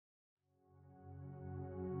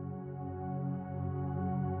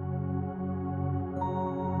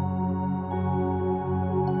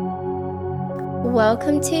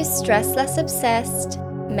Welcome to Stress Less Obsessed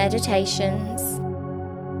Meditations.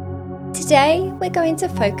 Today we're going to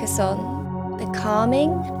focus on the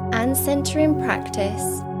calming and centering practice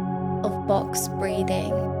of box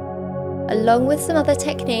breathing, along with some other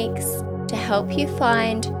techniques to help you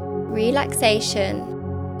find relaxation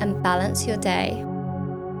and balance your day.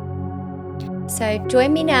 So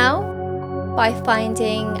join me now by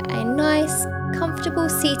finding a nice, comfortable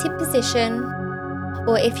seated position,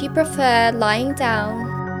 or if you prefer lying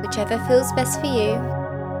down, whichever feels best for you.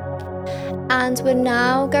 And we're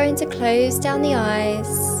now going to close down the eyes.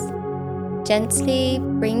 Gently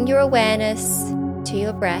bring your awareness to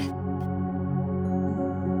your breath.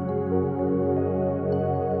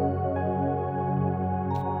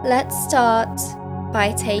 Let's start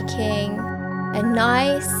by taking a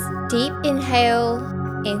nice deep inhale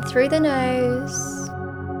in through the nose.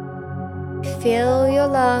 Fill your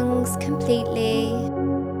lungs completely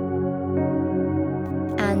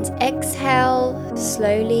and exhale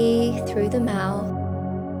slowly through the mouth,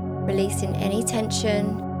 releasing any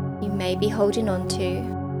tension you may be holding on to.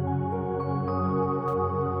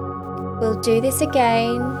 We'll do this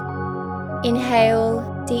again.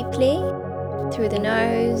 Inhale deeply through the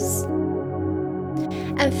nose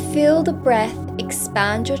and feel the breath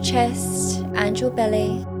expand your chest and your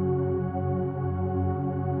belly.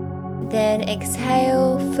 Then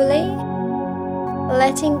exhale fully,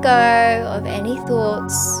 letting go of any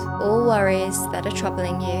thoughts or worries that are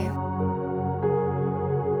troubling you.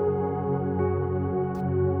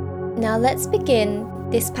 Now let's begin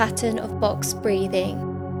this pattern of box breathing.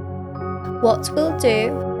 What we'll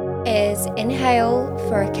do is inhale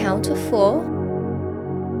for a count of 4.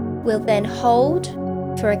 We'll then hold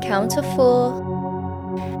for a count of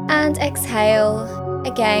 4 and exhale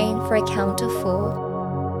again for a count of 4.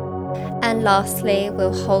 And lastly,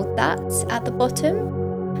 we'll hold that at the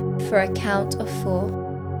bottom for a count of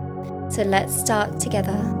 4. So let's start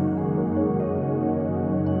together.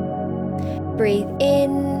 Breathe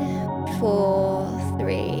in, 4,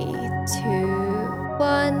 3, 2,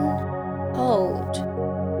 1. Hold,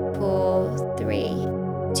 4, 3,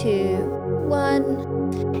 2,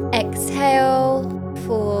 1. Exhale,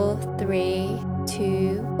 4, 3,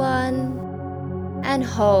 2, 1. And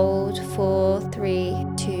hold, 4, 3,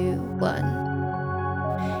 2,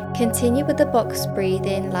 1. Continue with the box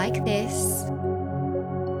breathing like this.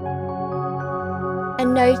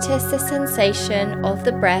 And notice the sensation of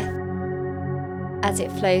the breath as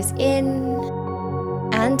it flows in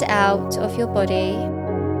and out of your body.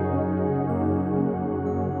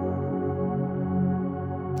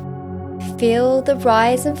 Feel the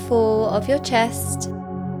rise and fall of your chest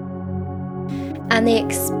and the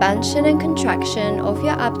expansion and contraction of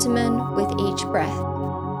your abdomen with each breath.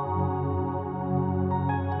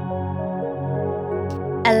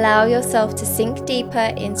 Allow yourself to sink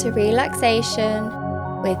deeper into relaxation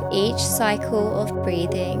with each cycle of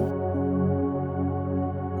breathing.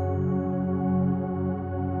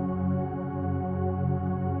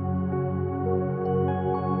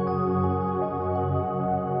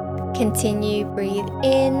 Continue, breathe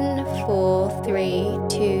in, 4, 3,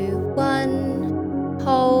 2, 1.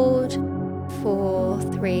 Hold, 4,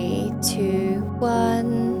 3, 2,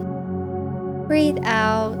 1. Breathe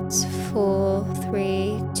out, 4,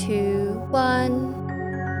 3, 2,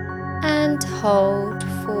 1. And hold,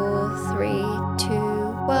 4, 3, 2,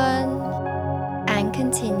 1. And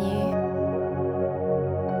continue.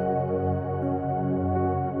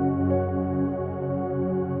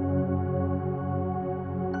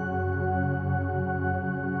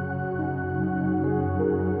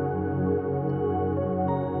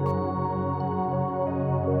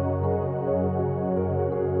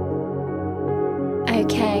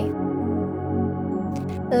 Okay,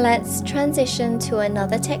 let's transition to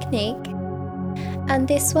another technique, and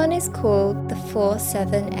this one is called the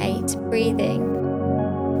 4-7-8 breathing.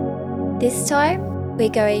 This time we're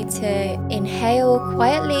going to inhale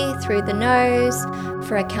quietly through the nose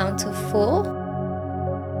for a count of 4.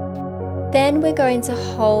 Then we're going to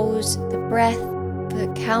hold the breath for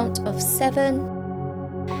a count of 7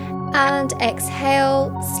 and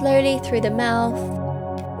exhale slowly through the mouth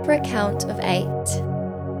for a count of 8.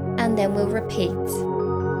 And then we'll repeat.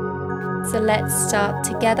 So let's start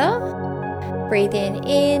together. Breathing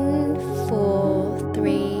in, 4,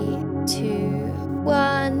 3, 2,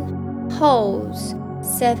 1. Hold,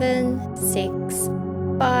 7, 6,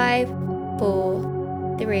 5,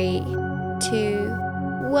 4, 3, 2,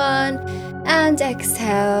 1. And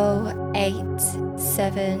exhale, 8,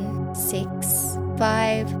 7, 6,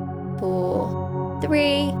 5, 4,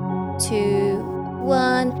 3, 2,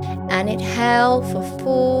 1. And inhale for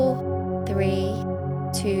 4, 3,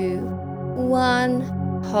 2, 1.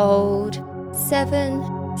 Hold.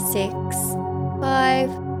 7, 6, 5,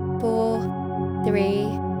 4, 3,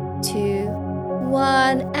 2,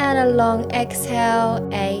 1. And a long exhale.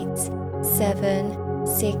 8, 7,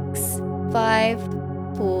 6, 5,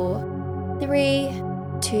 4, 3,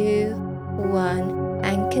 2, 1.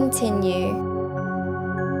 And continue.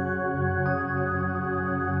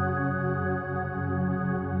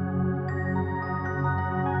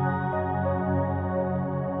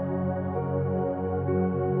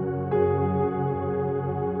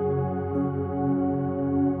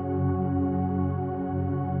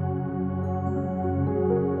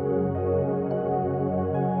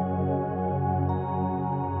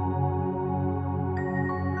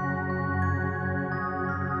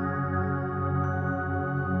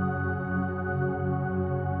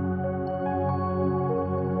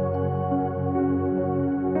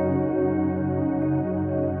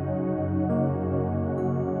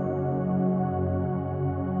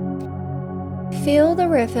 Feel the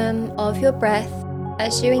rhythm of your breath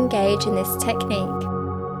as you engage in this technique.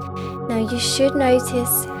 Now you should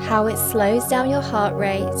notice how it slows down your heart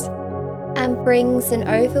rate and brings an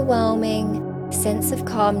overwhelming sense of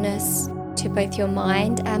calmness to both your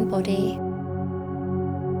mind and body.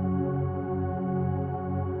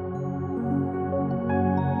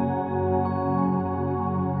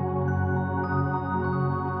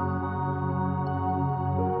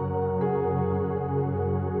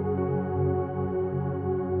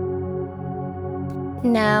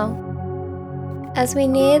 Now, as we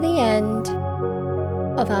near the end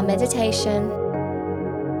of our meditation,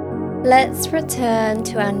 let's return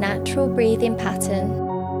to our natural breathing pattern.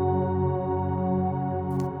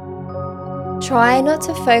 Try not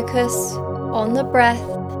to focus on the breath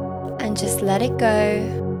and just let it go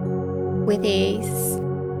with ease.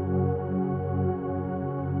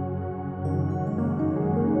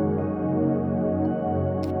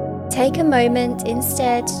 Take a moment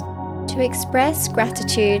instead to express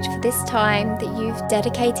gratitude for this time that you've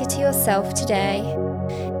dedicated to yourself today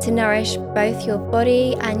to nourish both your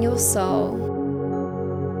body and your soul.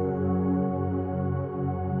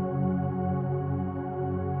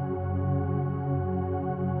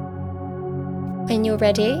 When you're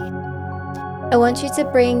ready, I want you to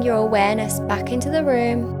bring your awareness back into the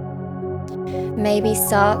room. Maybe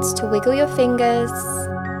start to wiggle your fingers,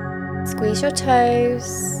 squeeze your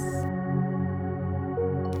toes.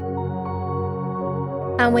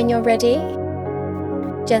 And when you're ready,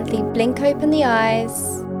 gently blink open the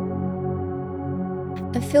eyes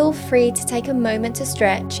and feel free to take a moment to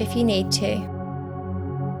stretch if you need to.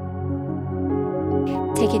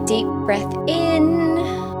 Take a deep breath in,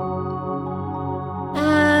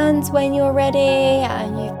 and when you're ready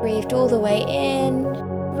and you've breathed all the way in,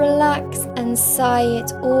 relax and sigh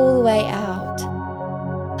it all the way out.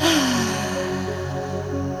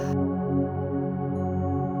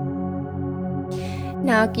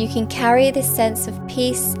 Now you can carry this sense of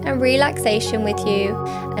peace and relaxation with you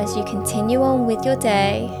as you continue on with your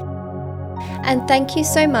day. And thank you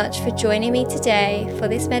so much for joining me today for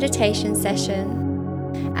this meditation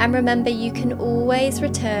session. And remember, you can always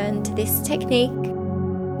return to this technique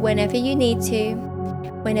whenever you need to,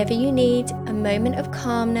 whenever you need a moment of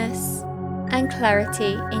calmness and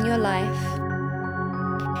clarity in your life.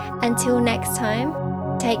 Until next time,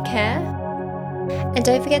 take care and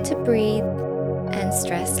don't forget to breathe and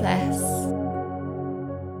stress less.